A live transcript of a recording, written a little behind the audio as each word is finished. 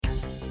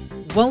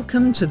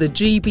Welcome to the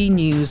GB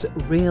News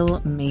Real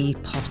Me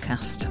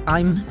podcast.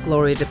 I'm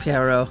Gloria Di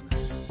Piero.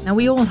 Now,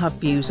 we all have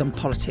views on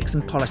politics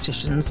and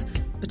politicians,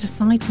 but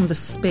aside from the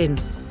spin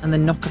and the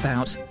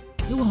knockabout,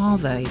 who are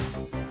they?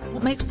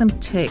 What makes them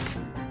tick?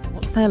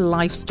 What's their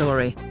life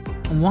story?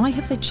 And why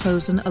have they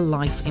chosen a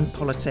life in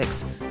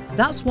politics?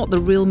 That's what the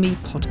Real Me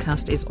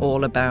podcast is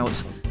all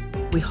about.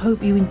 We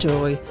hope you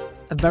enjoy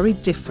a very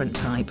different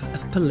type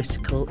of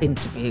political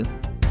interview.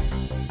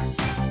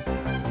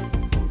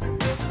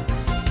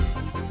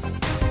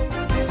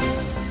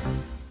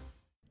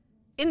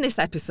 In this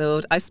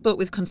episode, I spoke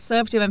with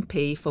Conservative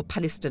MP for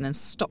Peddiston and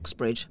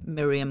Stocksbridge,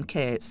 Miriam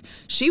Cates.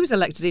 She was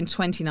elected in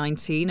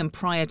 2019 and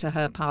prior to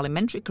her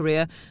parliamentary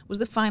career was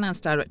the finance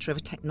director of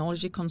a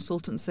technology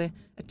consultancy,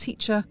 a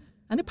teacher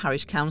and a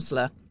parish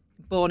councillor.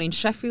 Born in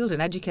Sheffield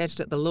and educated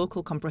at the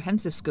local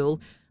comprehensive school,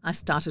 I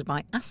started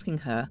by asking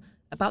her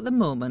about the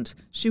moment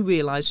she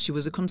realised she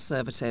was a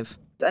Conservative.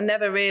 I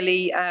never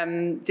really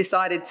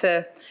decided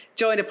to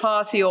join a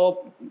party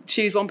or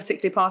choose one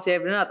particular party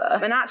over another.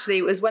 And actually,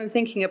 it was when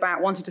thinking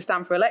about wanting to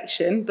stand for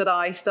election that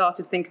I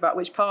started to think about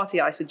which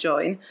party I should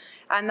join.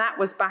 And that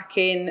was back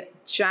in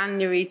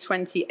January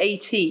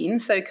 2018,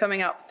 so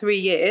coming up 3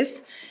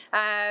 years.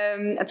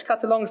 And to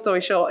cut a long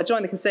story short, I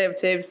joined the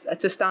Conservatives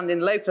to stand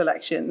in local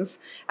elections.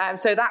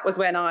 So that was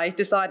when I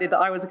decided that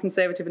I was a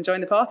Conservative and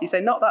joined the party, so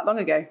not that long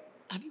ago.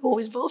 Have you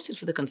always voted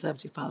for the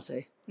Conservative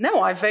Party?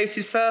 No, I've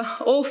voted for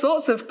all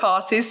sorts of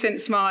parties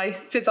since I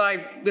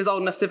was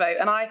old enough to vote.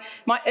 And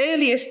my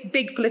earliest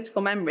big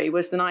political memory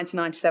was the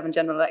 1997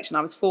 general election.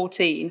 I was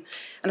 14.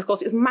 And of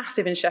course, it was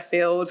massive in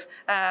Sheffield.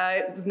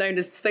 It was known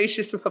as the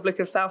Socialist Republic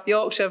of South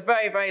Yorkshire,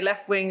 very, very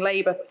left-wing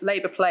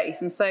Labour place.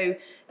 And so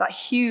that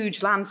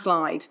huge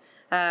landslide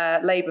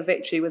Labour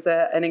victory was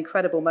an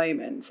incredible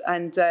moment.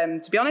 And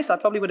to be honest, I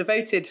probably would have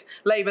voted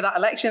Labour that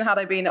election had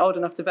I been old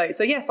enough to vote.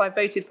 So yes, I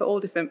voted for all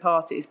different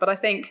parties. But I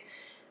think,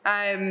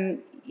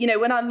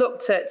 when I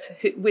looked at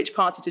which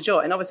party to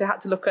join, obviously I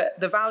had to look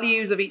at the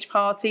values of each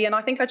party. And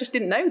I think I just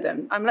didn't know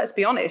them. And let's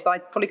be honest, I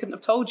probably couldn't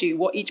have told you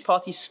what each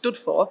party stood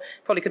for.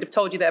 Probably could have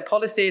told you their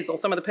policies or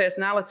some of the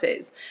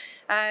personalities.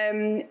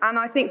 And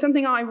I think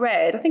something I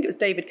read, I think it was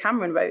David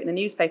Cameron wrote in a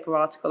newspaper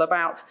article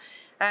about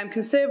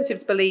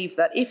Conservatives believe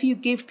that if you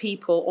give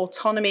people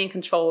autonomy and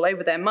control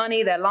over their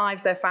money, their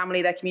lives, their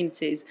family, their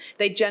communities,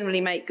 they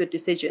generally make good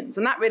decisions.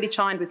 And that really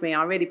chimed with me.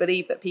 I really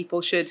believe that people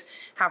should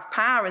have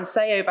power and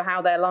say over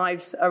how their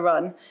lives are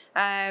run.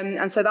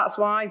 And so that's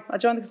why I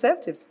joined the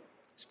Conservatives.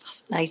 It's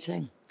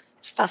fascinating.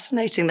 It's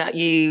fascinating that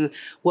you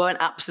weren't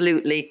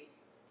absolutely,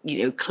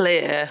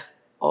 clear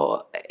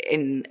or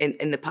in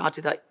the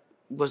party that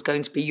was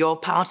going to be your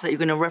party that you're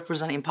going to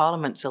represent in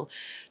Parliament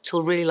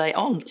till really late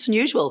on. It's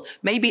unusual.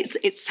 Maybe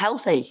it's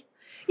healthy.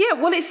 Yeah,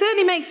 well, it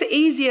certainly makes it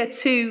easier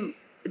to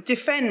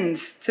defend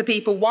to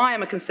people why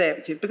I'm a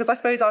Conservative, because I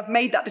suppose I've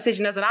made that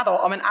decision as an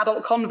adult. I'm an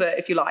adult convert,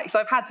 if you like, so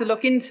I've had to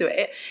look into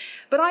it.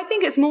 But I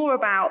think it's more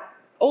about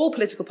all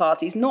political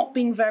parties not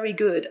being very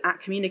good at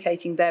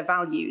communicating their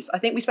values. I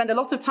think we spend a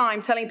lot of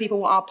time telling people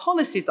what our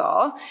policies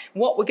are,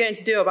 what we're going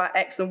to do about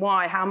X and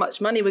Y, how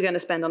much money we're going to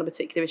spend on a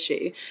particular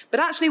issue. But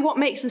actually what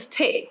makes us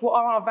tick, what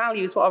are our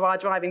values, what are our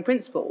driving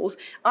principles,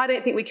 I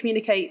don't think we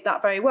communicate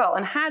that very well.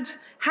 And had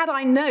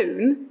I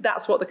known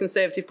that's what the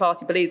Conservative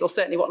Party believes, or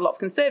certainly what a lot of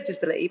Conservatives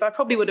believe, I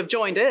probably would have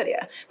joined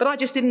earlier. But I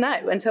just didn't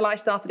know until I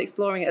started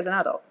exploring it as an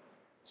adult.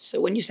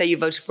 So when you say you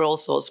voted for all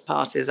sorts of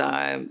parties,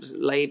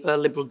 Labour,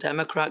 Liberal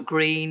Democrat,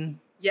 Green?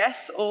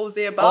 Yes, all of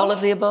the above. All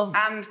of the above?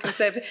 And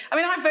Conservative. I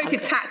mean, I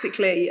voted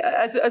tactically,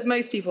 as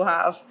most people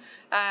have,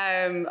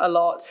 a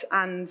lot.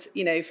 And,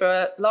 for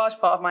a large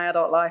part of my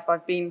adult life,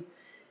 I've been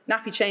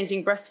nappy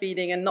changing,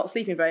 breastfeeding and not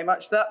sleeping very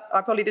much. That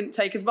I probably didn't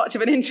take as much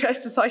of an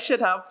interest as I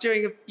should have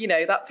during,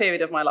 that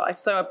period of my life.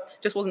 So I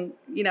just wasn't,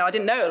 I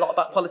didn't know a lot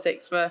about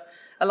politics for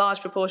a large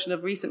proportion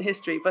of recent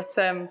history. But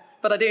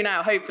I do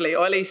now, hopefully,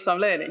 or at least I'm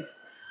learning.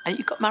 And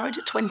you got married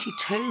at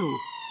 22.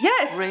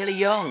 Yes. Really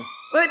young.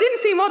 Well, it didn't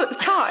seem odd at the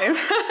time.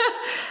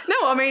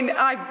 No, I mean,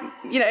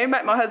 I,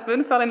 met my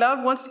husband, fell in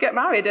love, wanted to get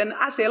married. And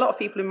actually, a lot of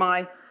people in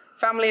my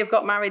family have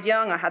got married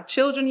young. I had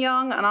children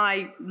young, and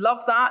I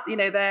love that.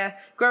 They're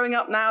growing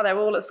up now. They're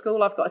all at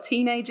school. I've got a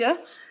teenager.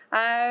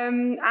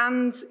 And,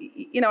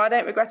 I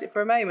don't regret it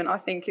for a moment. I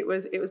think it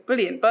was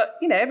brilliant. But,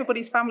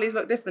 everybody's families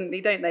look differently,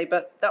 don't they?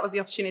 But that was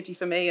the opportunity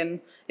for me, and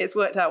it's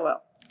worked out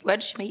well. Where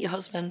did you meet your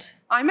husband?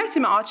 I met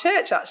him at our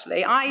church,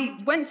 actually. I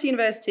went to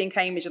university in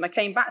Cambridge and I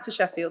came back to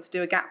Sheffield to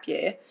do a gap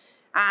year.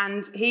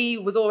 And he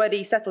was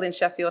already settled in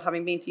Sheffield,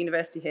 having been to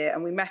university here.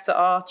 And we met at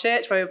our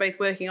church where we were both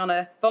working on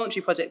a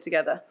voluntary project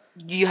together.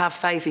 You have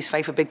faith. Is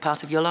faith a big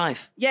part of your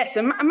life? Yes,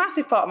 a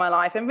massive part of my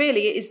life. And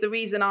really it is the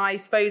reason I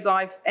suppose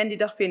I've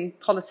ended up in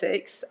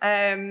politics.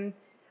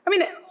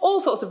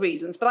 All sorts of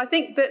reasons. But I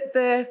think that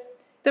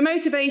the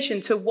motivation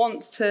to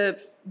want to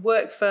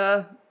work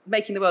for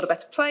making the world a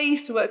better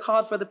place, to work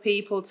hard for other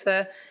people,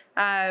 to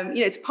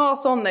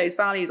pass on those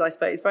values, I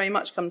suppose, very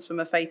much comes from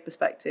a faith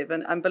perspective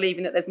and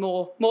believing that there's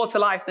more to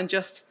life than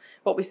just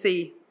what we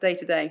see day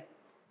to day.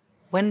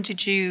 When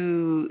did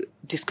you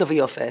discover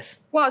your faith?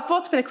 Well, I was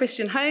brought up in a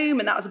Christian home,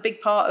 and that was a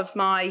big part of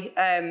my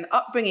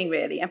upbringing,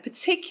 really. And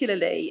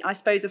particularly, I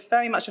suppose,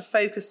 very much a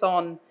focus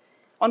on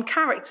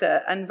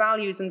character and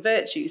values and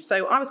virtues.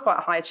 So I was quite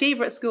a high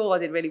achiever at school. I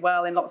did really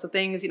well in lots of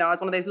things. I was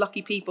one of those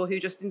lucky people who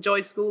just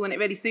enjoyed school and it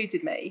really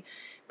suited me.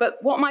 But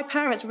what my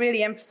parents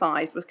really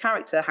emphasised was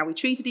character, how we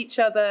treated each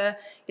other,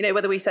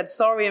 whether we said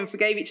sorry and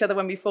forgave each other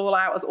when we fall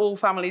out, as all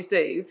families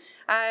do,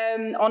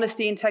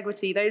 honesty,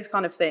 integrity, those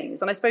kind of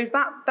things. And I suppose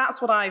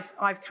that's what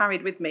I've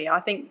carried with me. I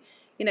think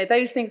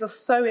those things are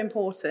so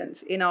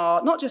important in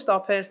not just our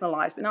personal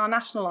lives, but in our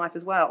national life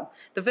as well.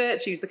 The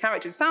virtues, the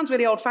characters. It sounds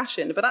really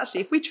old-fashioned, but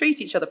actually, if we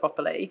treat each other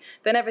properly,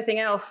 then everything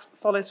else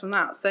follows from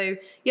that. So,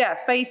 yeah,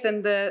 faith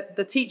and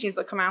the teachings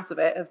that come out of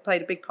it have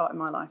played a big part in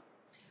my life.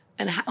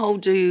 And how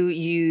do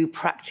you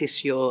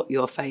practice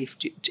your faith?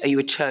 Are you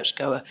a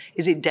churchgoer?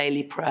 Is it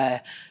daily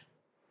prayer?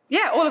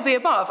 Yeah, all of the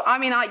above. I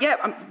mean,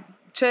 I'm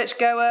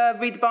churchgoer,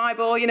 read the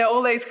Bible,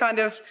 all those kind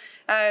of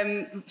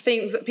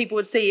things that people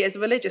would see as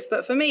religious.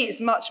 But for me, it's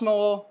much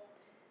more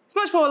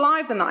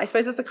alive than that. I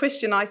suppose as a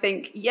Christian, I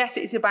think, yes,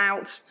 it's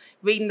about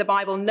reading the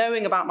Bible,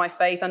 knowing about my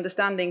faith,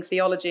 understanding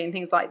theology and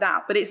things like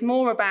that. But it's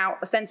more about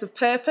a sense of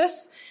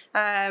purpose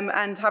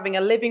and having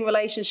a living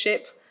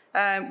relationship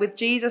with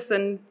Jesus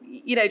and,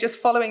 just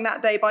following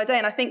that day by day.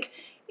 And I think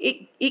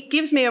it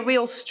gives me a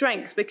real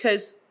strength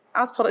because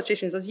as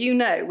politicians, as you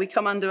know, we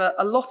come under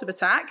a lot of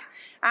attack,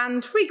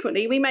 and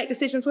frequently we make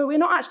decisions where we're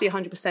not actually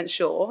 100%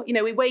 sure.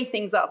 We weigh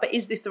things up, but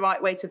is this the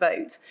right way to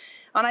vote?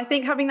 And I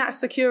think having that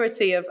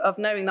security of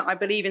knowing that I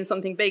believe in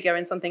something bigger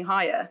and something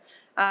higher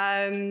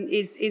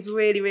is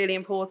really, really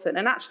important,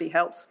 and actually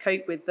helps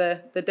cope with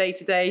the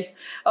day-to-day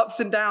ups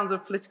and downs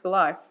of political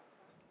life.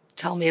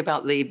 Tell me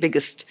about the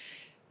biggest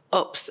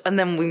ups, and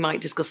then we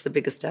might discuss the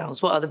biggest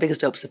downs. What are the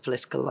biggest ups of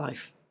political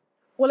life?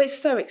 Well, it's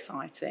so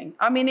exciting.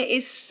 I mean, it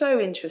is so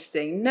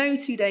interesting. No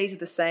 2 days are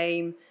the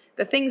same.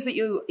 The things that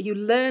you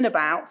learn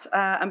about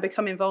and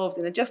become involved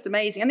in are just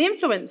amazing. And the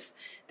influence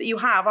that you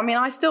have, I mean,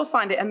 I still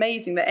find it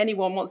amazing that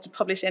anyone wants to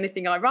publish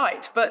anything I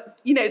write. But,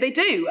 they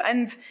do.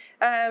 And,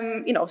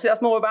 obviously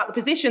that's more about the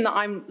position that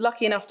I'm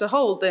lucky enough to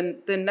hold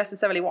than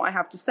necessarily what I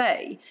have to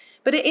say.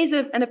 But it is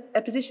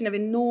a position of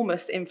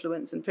enormous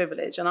influence and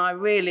privilege. And I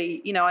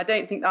really, I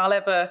don't think that'll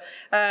ever,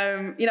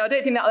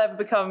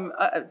 become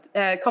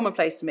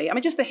commonplace to me. I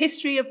mean, just the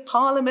history of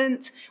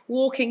Parliament,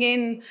 walking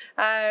in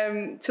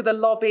to the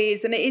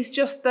lobbies, and it is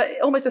just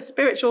almost a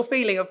spiritual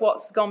feeling of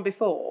what's gone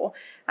before.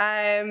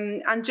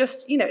 And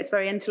just, it's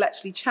very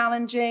intellectually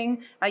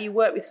challenging. You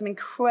work with some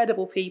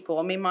incredible people.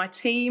 I mean, my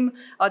team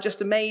are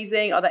just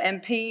amazing, other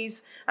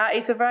MPs.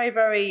 It's a very,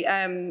 very,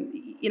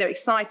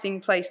 exciting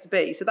place to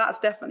be. So that's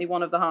definitely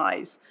one of the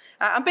highs.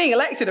 And being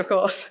elected, of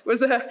course,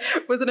 was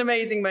an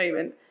amazing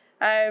moment.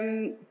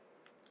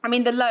 I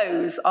mean, the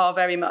lows are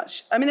very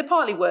much, they're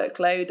partly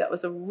workload. That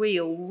was a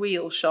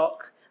real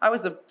shock. I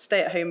was a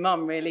stay-at-home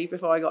mum, really,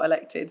 before I got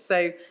elected.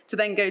 So to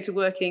then go to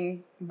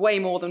working way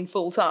more than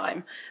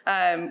full-time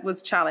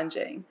was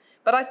challenging.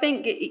 But I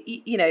think,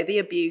 the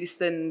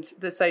abuse and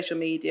the social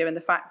media and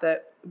the fact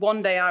that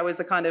one day I was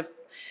a kind of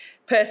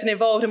person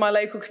involved in my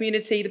local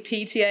community, the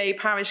PTA,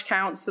 parish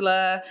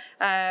councillor,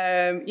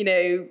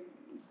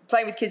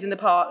 playing with kids in the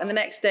park, and the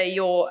next day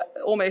you're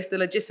almost a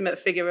legitimate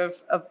figure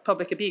of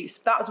public abuse.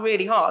 That was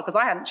really hard because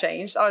I hadn't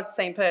changed. I was the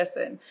same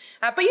person.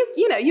 But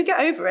you get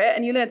over it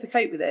and you learn to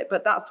cope with it.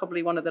 But that's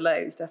probably one of the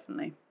lows,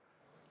 definitely.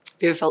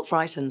 Have you ever felt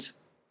frightened?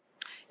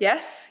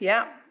 Yes,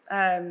 yeah.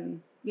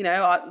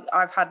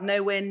 I've had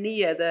nowhere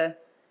near the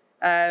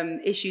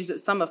issues that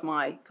some of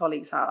my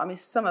colleagues have. I mean,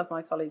 some of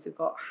my colleagues have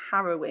got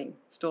harrowing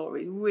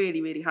stories,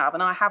 really, really have.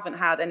 And I haven't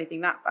had anything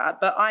that bad.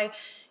 But I've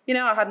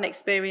had an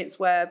experience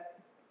where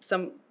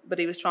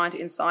somebody was trying to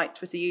incite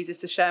Twitter users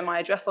to share my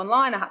address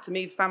online. I had to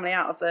move family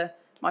out of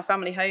my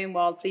family home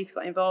while the police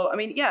got involved. I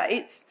mean, yeah,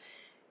 it's,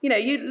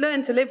 you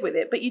learn to live with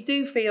it, but you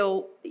do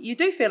feel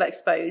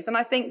exposed. And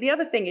I think the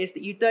other thing is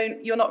that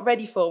you're not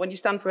ready for when you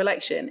stand for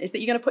election is that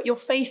you're going to put your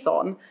face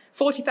on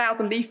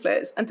 40,000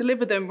 leaflets and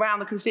deliver them around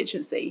the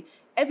constituency.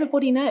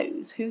 Everybody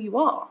knows who you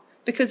are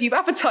because you've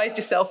advertised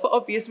yourself for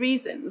obvious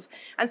reasons.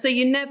 And so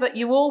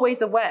you're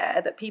always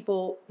aware that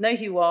people know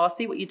who you are,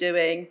 see what you're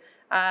doing.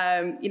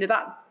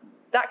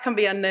 That can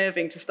be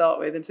unnerving to start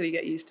with until you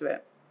get used to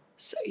it.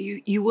 So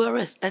you were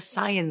a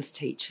science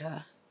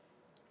teacher.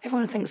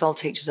 Everyone thinks all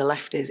teachers are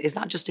lefties. Is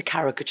that just a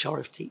caricature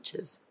of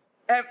teachers?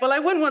 Well, I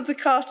wouldn't want to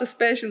cast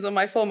aspersions on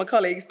my former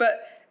colleagues, but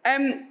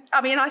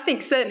I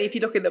think certainly if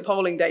you look at the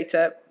polling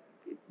data,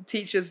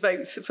 teachers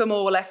vote for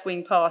more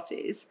left-wing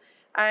parties.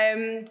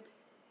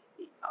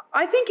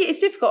 I think it is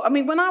difficult. I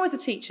mean, when I was a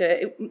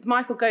teacher,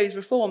 Michael Gove's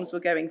reforms were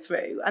going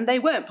through, and they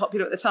weren't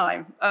popular at the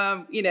time.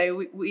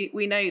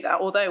 We know that,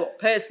 although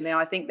personally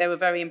I think they were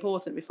very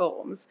important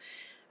reforms.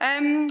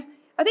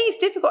 I think it's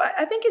difficult.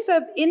 I think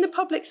in the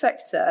public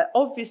sector,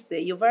 obviously,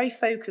 you're very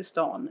focused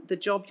on the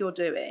job you're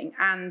doing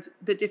and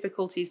the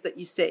difficulties that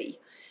you see.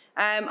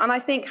 And I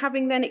think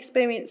having then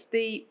experienced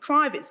the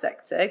private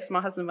sector, because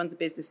my husband runs a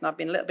business and I've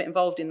been a little bit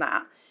involved in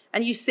that,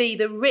 and you see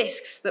the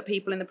risks that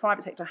people in the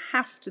private sector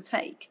have to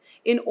take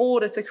in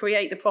order to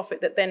create the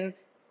profit that then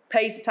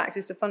pays the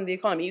taxes to fund the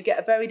economy, you get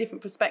a very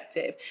different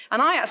perspective.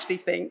 And I actually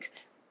think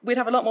we'd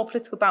have a lot more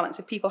political balance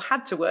if people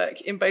had to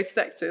work in both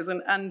sectors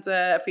and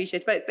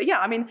appreciate both. But yeah,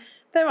 I mean,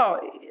 there are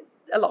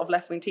a lot of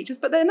left-wing teachers,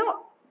 but they're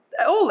not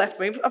all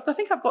left-wing. I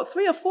think I've got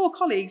 3 or 4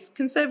 colleagues,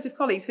 Conservative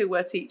colleagues, who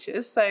were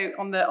teachers, so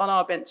on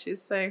our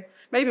benches. So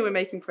maybe we're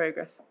making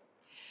progress.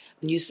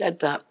 And you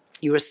said that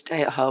you were a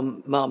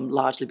stay-at-home mum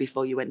largely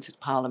before you entered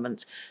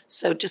Parliament.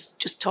 So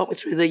just talk me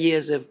through the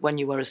years of when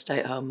you were a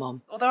stay-at-home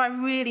mum. Although I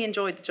really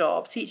enjoyed the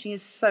job, teaching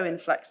is so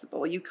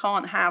inflexible. You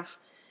can't have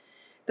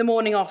the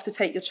morning off to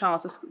take your child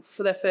to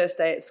for their first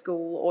day at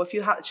school, or if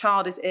a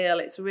child is ill,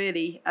 it's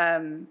really,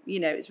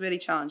 it's really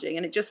challenging.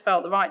 And it just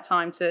felt the right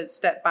time to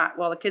step back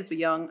while the kids were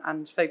young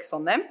and focus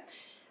on them.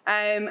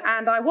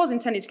 And I was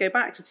intending to go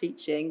back to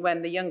teaching when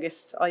our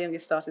youngest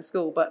started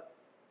school, but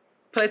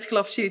political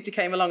opportunity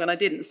came along and I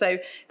didn't. So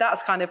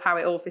that's kind of how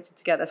it all fitted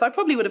together. So I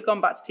probably would have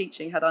gone back to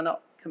teaching had I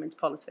not come into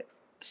politics.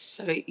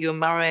 So you're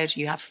married,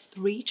 you have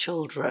 3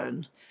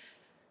 children.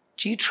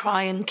 Do you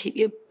try and keep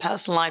your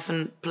personal life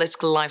and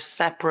political life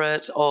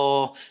separate,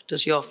 or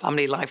does your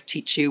family life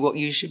teach you what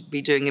you should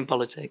be doing in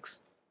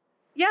politics?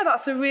 Yeah,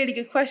 that's a really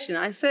good question.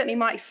 And certainly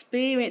my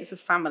experience of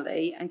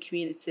family and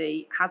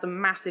community has a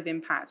massive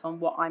impact on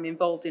what I'm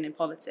involved in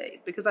politics,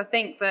 because I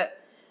think that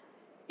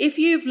if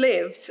you've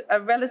lived a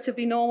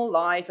relatively normal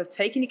life of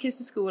taking your kids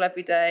to school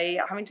every day,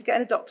 having to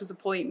get a doctor's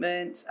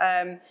appointment,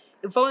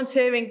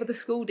 volunteering for the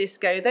school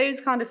disco,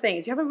 those kind of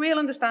things, you have a real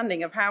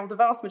understanding of how the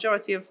vast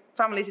majority of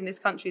families in this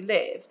country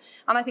live.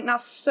 And I think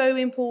that's so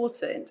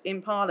important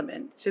in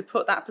Parliament to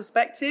put that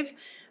perspective.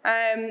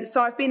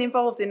 So I've been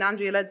involved in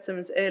Andrea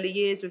Leadsom's early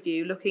years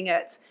review, looking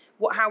at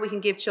how we can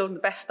give children the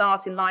best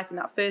start in life in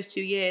that first 2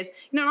 years.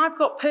 And I've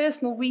got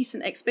personal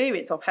recent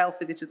experience of health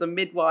visitors and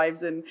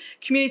midwives and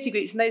community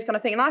groups and those kind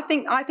of things. And I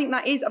think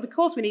that is, of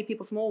course, we need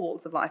people from all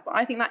walks of life, but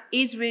I think that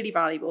is really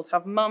valuable to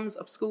have mums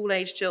of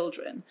school-age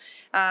children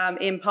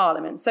in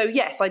Parliament. So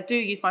yes, I do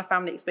use my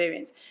family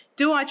experience.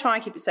 Do I try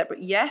and keep it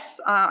separate?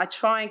 Yes, I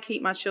try and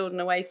keep my children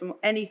away from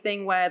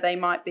anything where they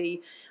might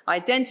be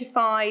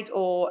identified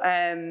or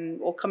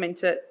come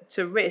into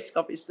risk,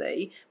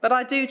 obviously. But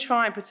I do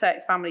try and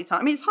protect family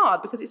time. I mean, it's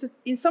hard because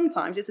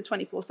sometimes it's a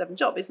 24/7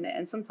 job, isn't it?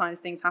 And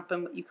sometimes things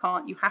happen that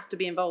you have to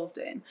be involved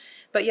in.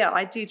 But yeah,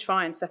 I do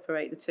try and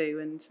separate the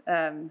two.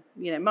 And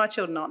my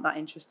children aren't that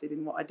interested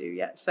in what I do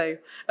yet, so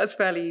that's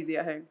fairly easy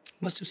at home.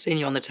 Must have seen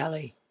you on the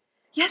telly.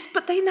 Yes,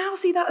 but they now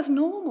see that as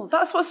normal.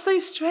 That's what's so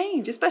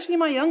strange, especially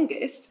my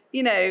youngest.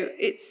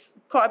 It's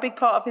quite a big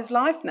part of his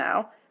life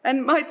now.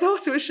 And my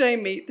daughter was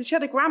showing me that she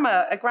had a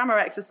grammar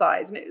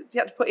exercise, and she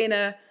had to put in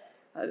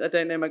I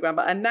don't know my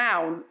grammar, a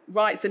noun,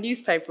 writes a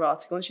newspaper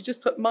article, and she just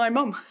put my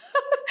mum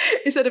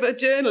instead of a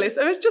journalist.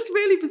 It was just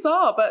really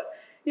bizarre, but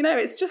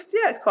it's just,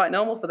 it's quite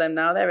normal for them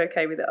now. They're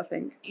okay with it, I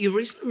think. You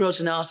recently wrote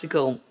an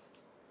article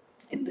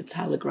in the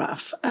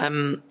Telegraph,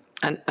 and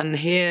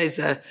here's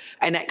an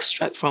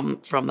extract from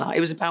that.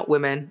 It was about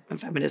women and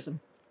feminism.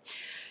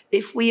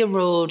 If we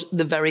erode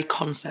the very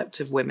concept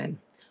of women,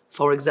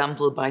 for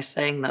example, by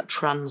saying that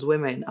trans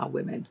women are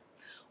women,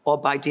 or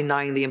by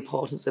denying the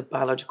importance of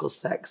biological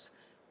sex,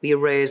 we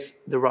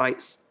erase the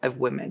rights of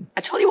women.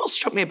 I tell you what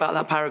struck me about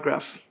that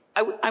paragraph.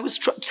 I was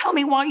struck. Tell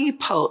me why you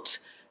put,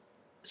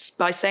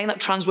 by saying that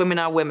trans women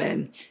are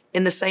women,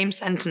 in the same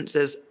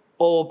sentences,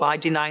 or by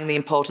denying the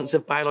importance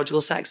of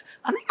biological sex.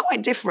 Aren't they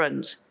quite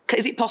different?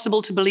 Is it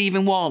possible to believe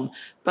in one,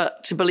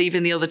 but to believe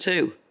in the other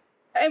two?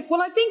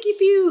 Well, I think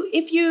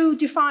if you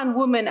define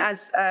woman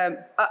as,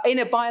 in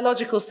a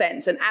biological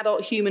sense, an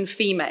adult human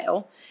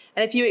female,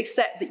 and if you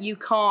accept that you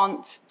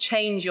can't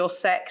change your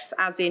sex,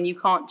 as in you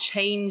can't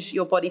change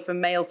your body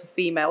from male to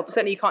female,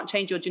 certainly you can't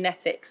change your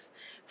genetics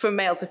from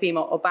male to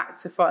female or back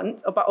to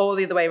front, or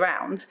the other way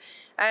around,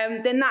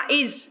 then that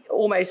is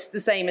almost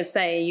the same as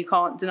saying you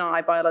can't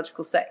deny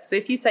biological sex. So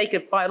if you take a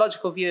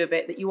biological view of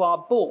it, that you are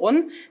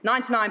born,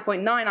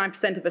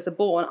 99.99% of us are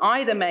born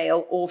either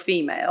male or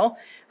female,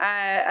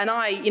 and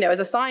I, as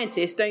a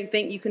scientist, don't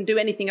think you can do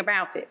anything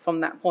about it from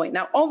that point.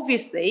 Now,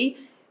 obviously,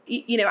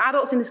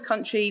 adults in this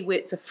country,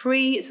 it's a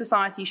free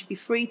society. You should be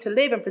free to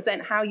live and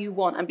present how you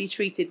want and be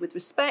treated with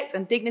respect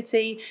and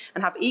dignity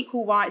and have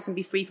equal rights and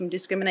be free from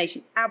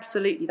discrimination.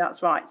 Absolutely,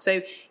 that's right.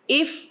 So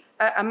if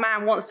a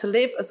man wants to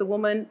live as a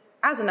woman,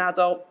 as an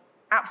adult,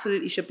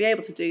 absolutely should be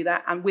able to do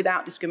that and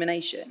without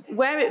discrimination.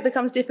 Where it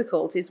becomes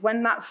difficult is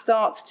when that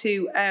starts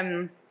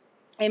to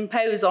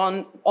impose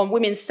on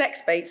women's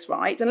sex-based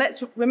rights. And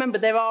let's remember,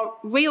 there are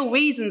real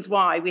reasons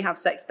why we have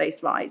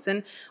sex-based rights.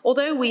 And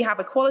although we have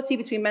equality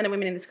between men and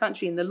women in this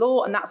country in the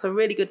law, and that's a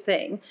really good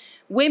thing,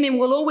 women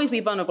will always be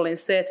vulnerable in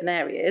certain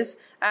areas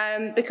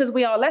because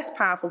we are less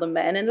powerful than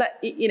men. And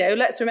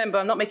let's remember,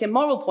 I'm not making a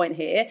moral point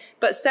here,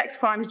 but sex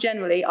crimes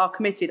generally are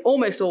committed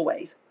almost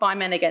always by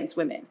men against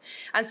women.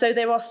 And so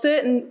there are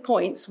certain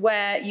points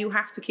where you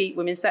have to keep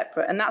women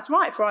separate. And that's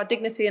right, for our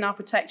dignity and our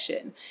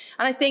protection.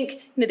 And I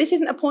think this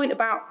isn't a point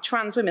about about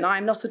trans women, I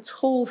am not at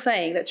all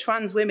saying that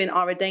trans women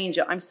are a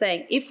danger. I'm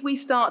saying if we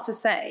start to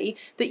say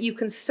that you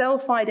can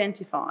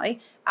self-identify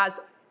as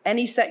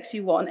any sex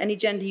you want, any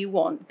gender you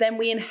want, then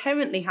we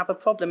inherently have a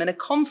problem and a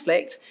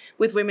conflict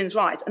with women's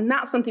rights. And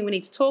that's something we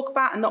need to talk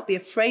about and not be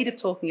afraid of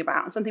talking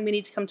about, and something we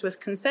need to come to a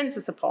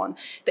consensus upon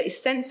that is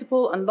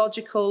sensible and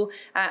logical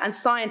and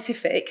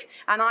scientific.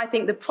 And I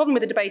think the problem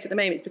with the debate at the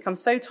moment, it's become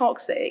so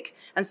toxic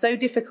and so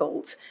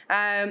difficult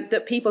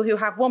that people who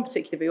have one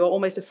particular view are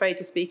almost afraid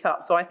to speak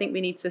up. So I think we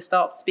need to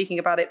start speaking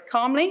about it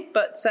calmly,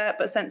 but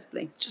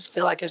sensibly. I just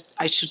feel like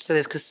I should say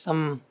this because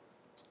some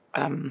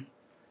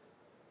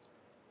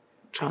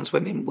trans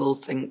women will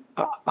think,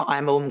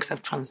 I'm a woman because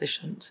I've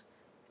transitioned.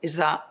 Is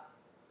that,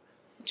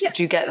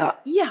 do you get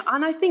that? Yeah,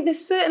 and I think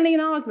there's certainly an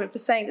argument for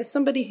saying that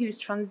somebody who's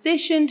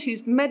transitioned,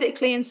 who's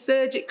medically and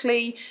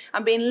surgically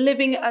and been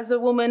living as a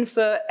woman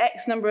for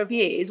X number of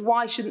years,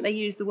 why shouldn't they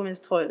use the women's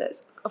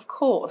toilets? Of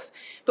course.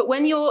 But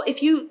when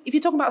if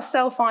you're talking about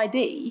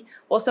self-ID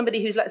or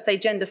somebody who's, let's say,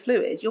 gender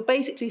fluid, you're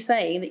basically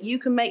saying that you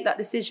can make that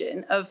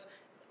decision of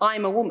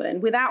I'm a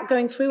woman without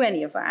going through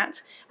any of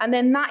that. And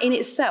then that in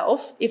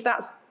itself, if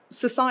that's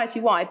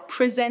society-wide,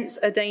 presents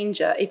a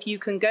danger. If you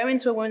can go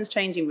into a women's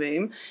changing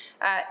room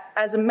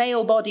as a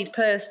male-bodied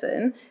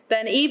person,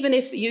 then even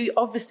if you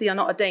obviously are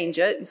not a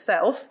danger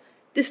yourself,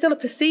 there's still a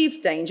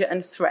perceived danger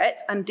and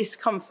threat and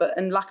discomfort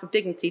and lack of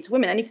dignity to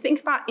women. And if you think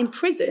about in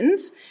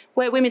prisons,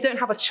 where women don't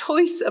have a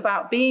choice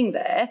about being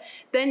there,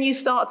 then you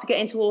start to get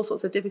into all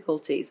sorts of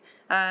difficulties,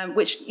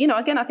 which,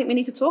 again, I think we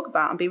need to talk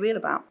about and be real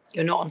about.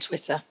 You're not on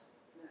Twitter.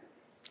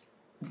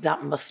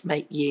 That must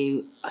make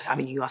you,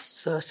 you are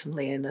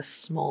certainly in a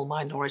small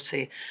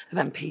minority of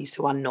MPs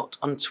who are not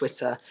on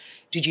Twitter.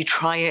 Did you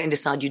try it and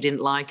decide you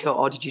didn't like it,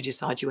 or did you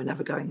decide you were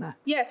never going there?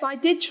 Yes, I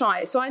did try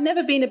it. So I've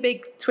never been a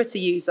big Twitter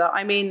user.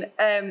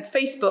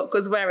 Facebook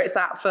was where it's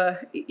at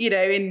for,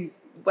 in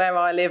where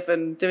I live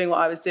and doing what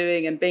I was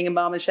doing and being a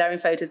mum and sharing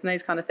photos and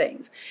those kind of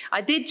things. I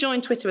did join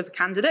Twitter as a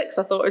candidate because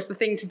I thought it was the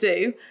thing to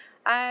do.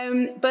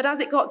 But as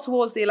it got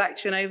towards the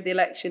election, over the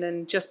election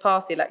and just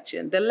past the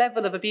election, the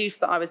level of abuse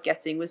that I was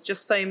getting was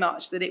just so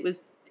much that it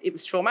was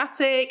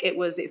traumatic,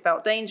 it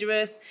felt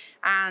dangerous,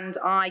 and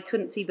I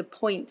couldn't see the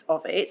point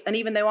of it. And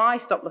even though I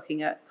stopped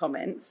looking at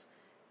comments,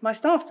 my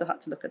staff still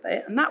had to look at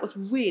it, and that was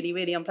really,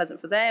 really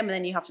unpleasant for them. And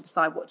then you have to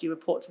decide, what do you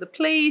report to the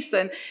police?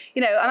 And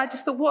and I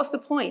just thought, what's the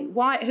point?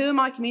 Who am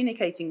I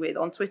communicating with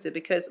on Twitter?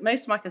 Because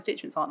most of my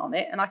constituents aren't on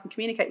it, and I can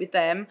communicate with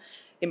them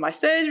in my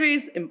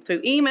surgeries, through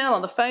email,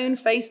 on the phone,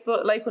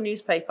 Facebook, local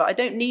newspaper. I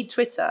don't need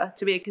Twitter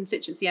to be a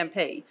constituency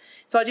MP.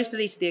 So I just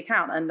deleted the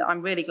account, and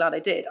I'm really glad I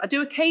did. I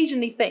do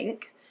occasionally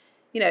think,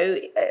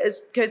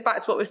 it goes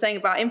back to what we were saying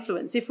about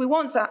influence. If I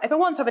want to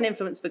have an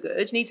influence for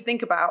good, you need to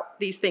think about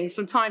these things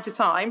from time to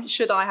time.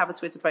 Should I have a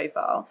Twitter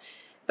profile?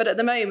 But at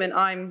the moment,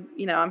 I'm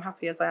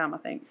happy as I am, I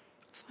think.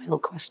 Final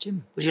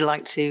question. Would you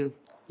like to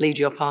lead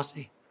your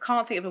party?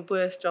 Can't think of a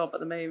worse job at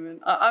the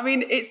moment.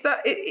 It's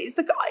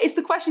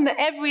the question that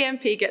every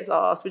MP gets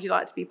asked. Would you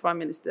like to be Prime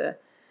Minister?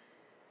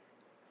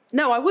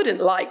 No, I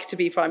wouldn't like to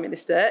be Prime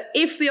Minister.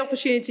 If the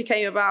opportunity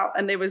came about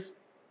and there was,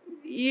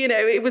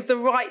 it was the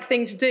right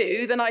thing to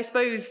do, then I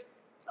suppose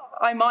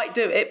I might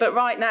do it. But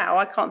right now,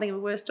 I can't think of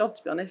a worse job,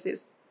 to be honest.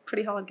 It's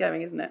pretty hard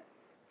going, isn't it?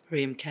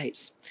 Miriam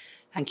Cates,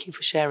 thank you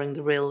for sharing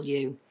the real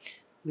you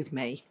with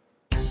me.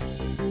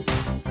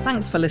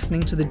 Thanks for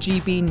listening to the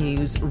GB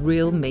News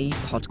Real Me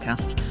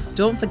podcast.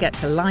 Don't forget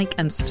to like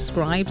and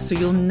subscribe so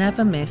you'll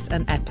never miss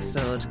an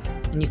episode.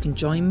 And you can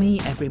join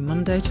me every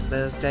Monday to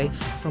Thursday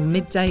from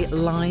midday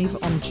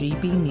live on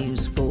GB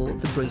News for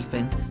The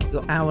Briefing,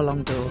 your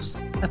hour-long dose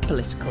of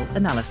political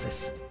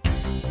analysis.